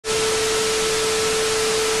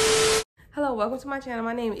Hello, welcome to my channel.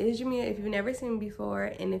 My name is Jimiag if you've never seen me before,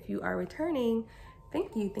 and if you are returning,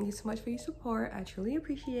 thank you so much for your support. I truly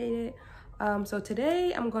appreciate it. So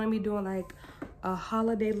today I'm going to be doing like a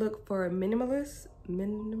holiday look for minimalist,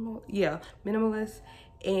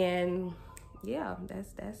 and yeah,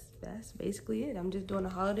 that's basically it. I'm just doing a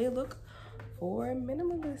holiday look for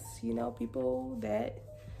minimalists, you know, people that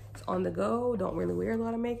is on the go, don't really wear a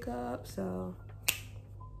lot of makeup. So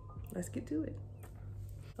let's get to it.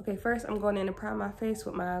 Okay, first I'm going in to prime my face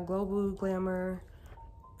with my Glamour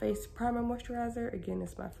face primer moisturizer. Again,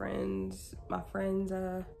 it's my friend's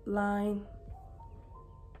line.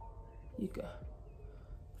 You can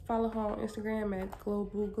follow her on Instagram at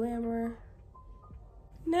Glamour.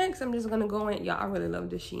 Next, I'm just gonna go in. Y'all, I really love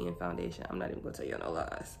this Shein foundation. I'm not even gonna tell you no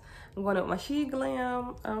lies. I'm going in with my She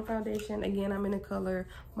Glam foundation. Again, I'm in the color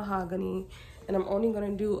Mahogany, and I'm only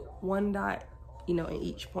gonna do one dot, you know, in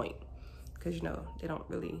each point, because you know they don't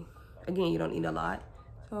really. Again, you don't need a lot.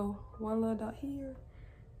 So one little dot here,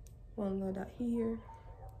 one little dot here,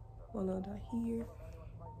 one little dot here,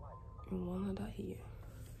 and one little dot here,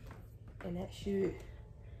 and that should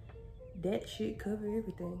cover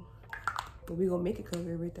everything. But we gonna make it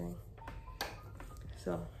cover everything.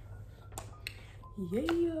 So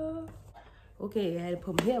yeah. Okay, I had to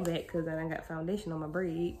put my hair back because I done got foundation on my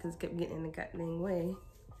braid because it kept getting in the goddamn way.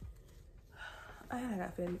 I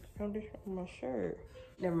got foundation on my shirt.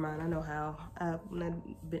 Never mind, I know how. I've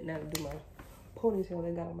been down to do my ponytail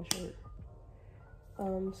that got on my shirt.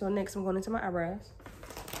 So next I'm going into my eyebrows.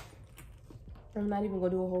 I'm not even gonna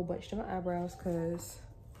do a whole bunch to my eyebrows because,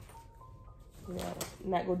 you know, I'm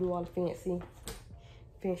not gonna do all the fancy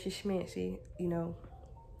schmancy, you know.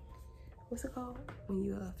 What's it called when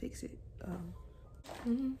you fix it?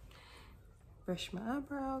 Brush my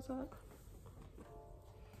eyebrows up.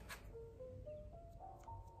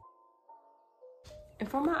 And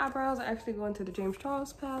for my eyebrows, I actually go into the James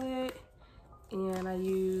Charles palette, and I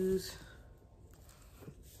use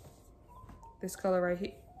this color right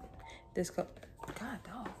here. This color, God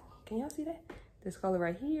dog, can y'all see that? This color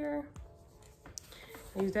right here.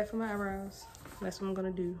 I use that for my eyebrows. That's what I'm gonna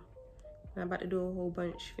do. I'm about to do a whole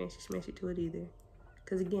bunch fancy smashy to it either.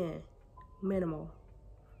 Cause again, minimal.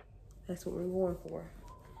 That's what we're going for.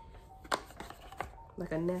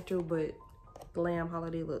 Like a natural but glam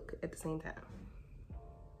holiday look at the same time.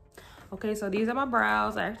 Okay, so these are my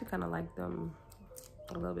brows. I actually kind of like them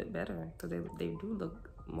a little bit better because they do look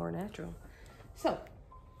more natural. So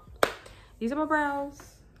these are my brows.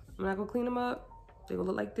 I'm not gonna clean them up. They will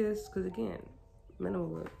look like this because again, minimal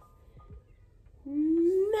look.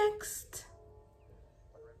 Next,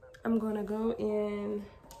 I'm gonna go in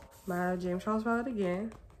my James Charles palette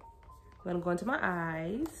again. I'm gonna go into my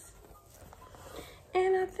eyes,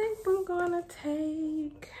 and I think I'm gonna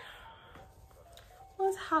take. Well,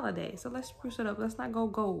 it's holiday, so let's spruce it up. Let's not go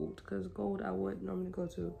gold, because gold I would normally go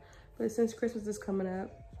to. But since Christmas is coming up,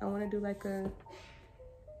 I want to do like a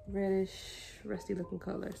reddish, rusty looking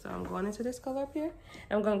color. So I'm going into this color up here.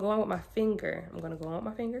 And I'm going to go in with my finger. I'm going to go in with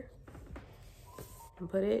my finger and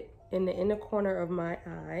put it in the inner corner of my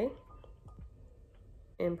eye.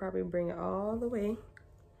 And probably bring it all the way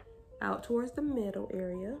out towards the middle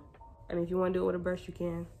area. I mean, if you want to do it with a brush, you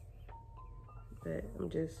can. But I'm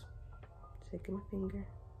just taking my finger.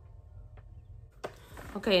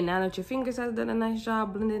 Okay, now that your fingers has done a nice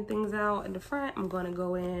job blending things out in the front, I'm gonna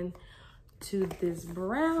go in to this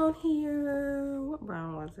brown here. What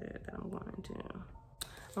brown was it that I'm going to?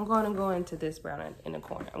 I'm gonna go into this brown in the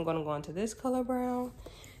corner. I'm gonna go into this color brown,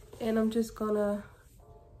 and I'm just gonna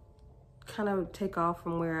kind of take off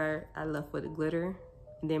from where I left with the glitter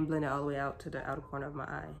and then blend it all the way out to the outer corner of my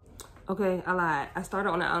eye. Okay, I lied. I started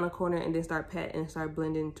on the outer corner and then start patting and start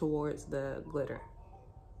blending towards the glitter.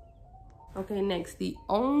 Okay, next, the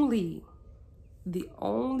only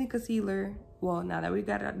concealer, well, now that we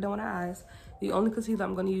got it done with our eyes, the only concealer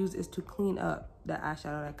I'm gonna use is to clean up the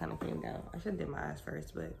eyeshadow that kind of came down. I should have did my eyes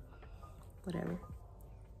first, but whatever.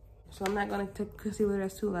 So I'm not gonna take concealer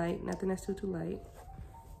that's too light, nothing that's too light,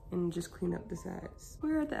 and just clean up the sides.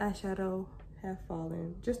 Where the eyeshadow have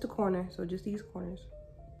fallen, just the corner, so just these corners.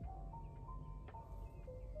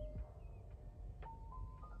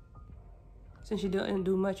 Since you didn't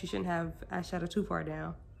do much, you shouldn't have eyeshadow too far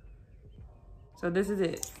down. So this is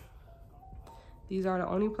it. These are the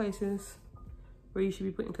only places where you should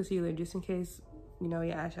be putting concealer, just in case, you know,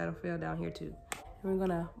 your eyeshadow fell down here too. And we're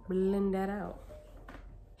gonna blend that out.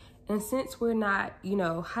 And since we're not, you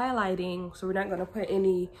know, highlighting, so we're not gonna put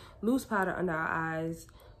any loose powder under our eyes,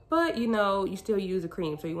 but you know, you still use a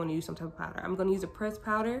cream, so you wanna use some type of powder. I'm gonna use a pressed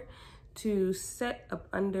powder to set up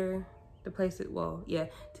under the place that, well, yeah,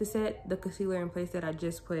 to set the concealer in place that I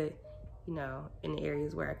just put you know, in the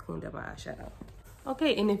areas where I cleaned up my eyeshadow.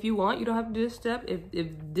 Okay, and if you want, you don't have to do this step. If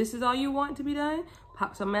this is all you want to be done,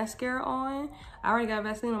 pop some mascara on. I already got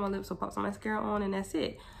Vaseline on my lips, so pop some mascara on and that's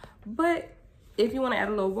it. But if you want to add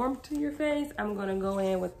a little warmth to your face, I'm going to go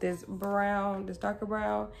in with this brown, this darker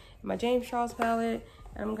brown, my James Charles palette.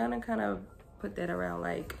 And I'm going to kind of put that around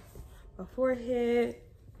like my forehead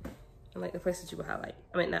and like the places you would highlight.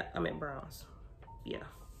 I meant browns. Yeah.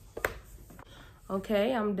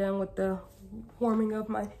 Okay, I'm done with the warming of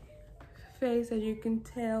my face, as you can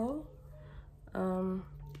tell. I'm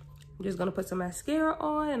just gonna put some mascara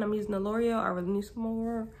on, and I'm using the L'Oreal. I really need some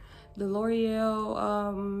more. The L'Oreal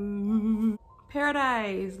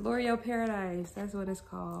Paradise. L'Oreal Paradise. That's what it's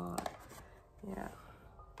called. Yeah.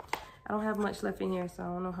 I don't have much left in here, so I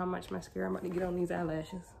don't know how much mascara I'm about to get on these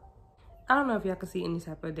eyelashes. I don't know if y'all can see any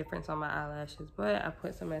type of difference on my eyelashes, but I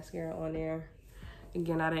put some mascara on there.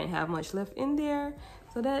 Again, I didn't have much left in there.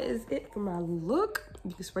 So that is it for my look.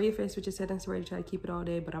 You can spray your face with your setting spray to try to keep it all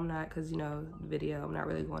day, but I'm not, because, you know, the video, I'm not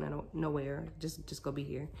really going nowhere. Just go be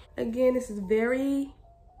here. Again, this is very,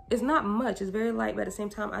 it's not much. It's very light, but at the same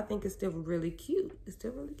time, I think it's still really cute. It's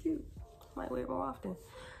still really cute. Might wear it more often.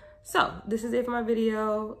 So this is it for my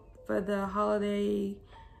video for the holiday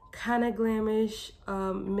kind of glamish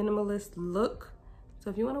minimalist look. So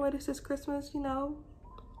if you want to wear this Christmas, you know,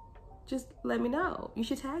 just let me know. You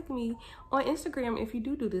should tag me on Instagram if you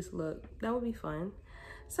do this look. That would be fun.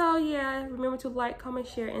 So yeah, remember to like, comment,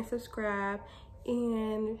 share, and subscribe.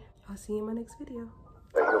 And I'll see you in my next video.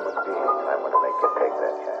 A human being, I want to make it exact.